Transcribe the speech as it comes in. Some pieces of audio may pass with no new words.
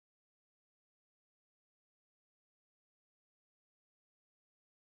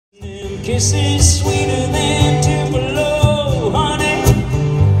Kisses sweeter than Tupelo, honey.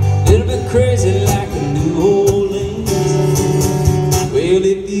 Little bit crazy like a New Orleans. Well,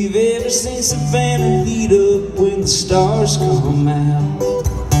 if you've ever seen Savannah heat up when the stars come out,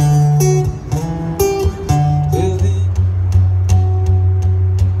 well then,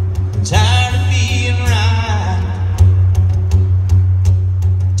 I'm tired of being right,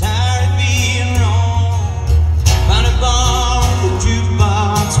 tired of being wrong. Find a bar with a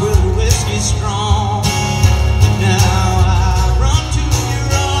jukebox where the whiskey's strong. Now I run to your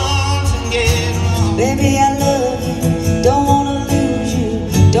arms and get along. Baby, I love you, don't wanna lose you,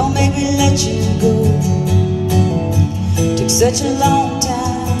 don't make me let you go. Took such a long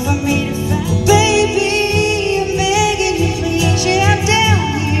time for me to find. Baby, I'm begging you please, yeah, I'm down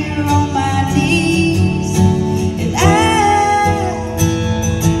here on my knees.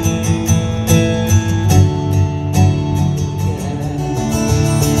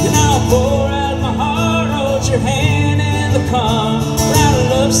 And I'll pour out my heart, hold your hand in the car, write a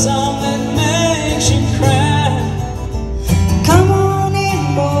love song that makes you cry. come on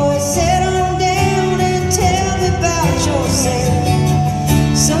in, boy, sit on down and tell me about yourself.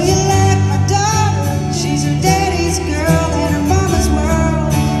 So you like my daughter, she's her daddy's girl in her mama's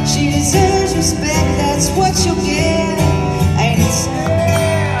world. She deserves respect, that's what she'll get, ain't it, sir?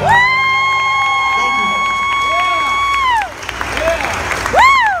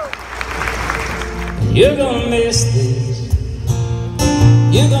 You're gonna miss this,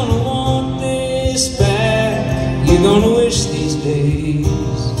 you're gonna want this back, you're gonna wish these days.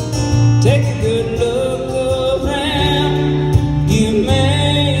 Take a good look around, you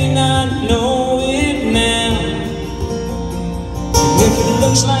may not know it now. If it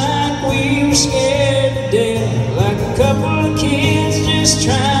looks like we were scared to death, like a couple of kids just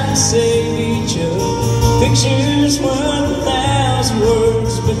trying to save each other. Pictures worth 1,000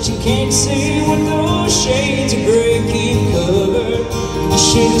 words, but you can't see what those shades of gray keep covered. You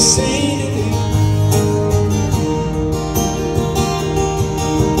should have seen